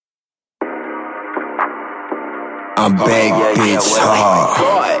I'm back, bitch,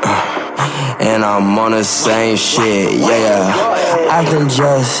 hard. And I'm on the same shit, yeah. I can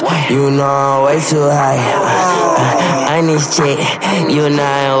just, you know I'm way too high. I need shit, you know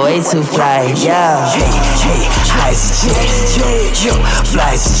I'm way too fly, yeah. Hey, high shit,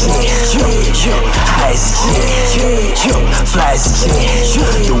 fly shit, high shit, fly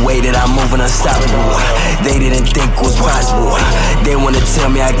shit. The way that I'm moving unstoppable, they didn't think it was possible. They wanna tell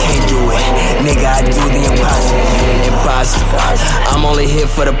me I can't do it, nigga, I do the impossible. I'm only here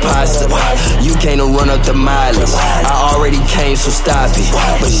for the pasta. You can't run up the mileage. I already came, so stop it.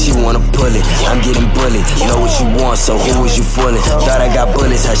 But she wanna pull it, I'm getting bullied. Know what you want, so who was you fooling? Thought I got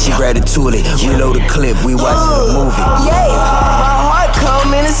bullets, how she grabbed the toolie. Reload the clip, we watching the movie. Yeah, my heart cold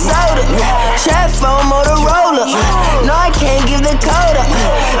Minnesota. Trap phone Motorola. No, I can't give the code up.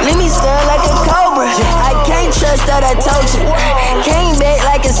 Let me stun like a cobra. I can't trust that I told you. Came back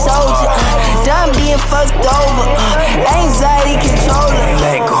like a soldier. Done being fucked over. Anxiety controller.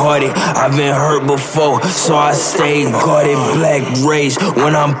 Black-hearted, I've been hurt before, so I stay guarded. Black race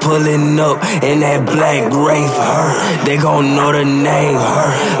when I'm pulling up in that black Wraith. They gon' know the name,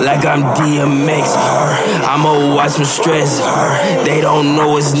 like I'm DMX. I'ma watch them stress, they don't know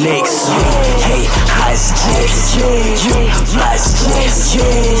what's next. Hey, high shit, fly shit,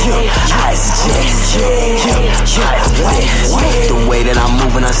 high shit. The way that I'm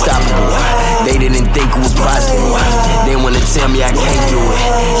moving unstoppable, they didn't think it was possible. They wanna tell me I can't do it,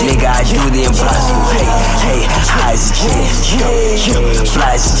 nigga, I do the impossible. Hey, high shit,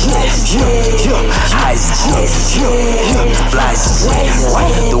 fly shit, high shit, fly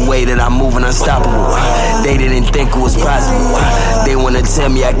shit. The way that I'm moving unstoppable, they didn't think it was possible. They wanna tell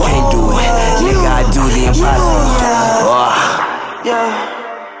me I can't do it, nigga, I do the impossible. Yeah.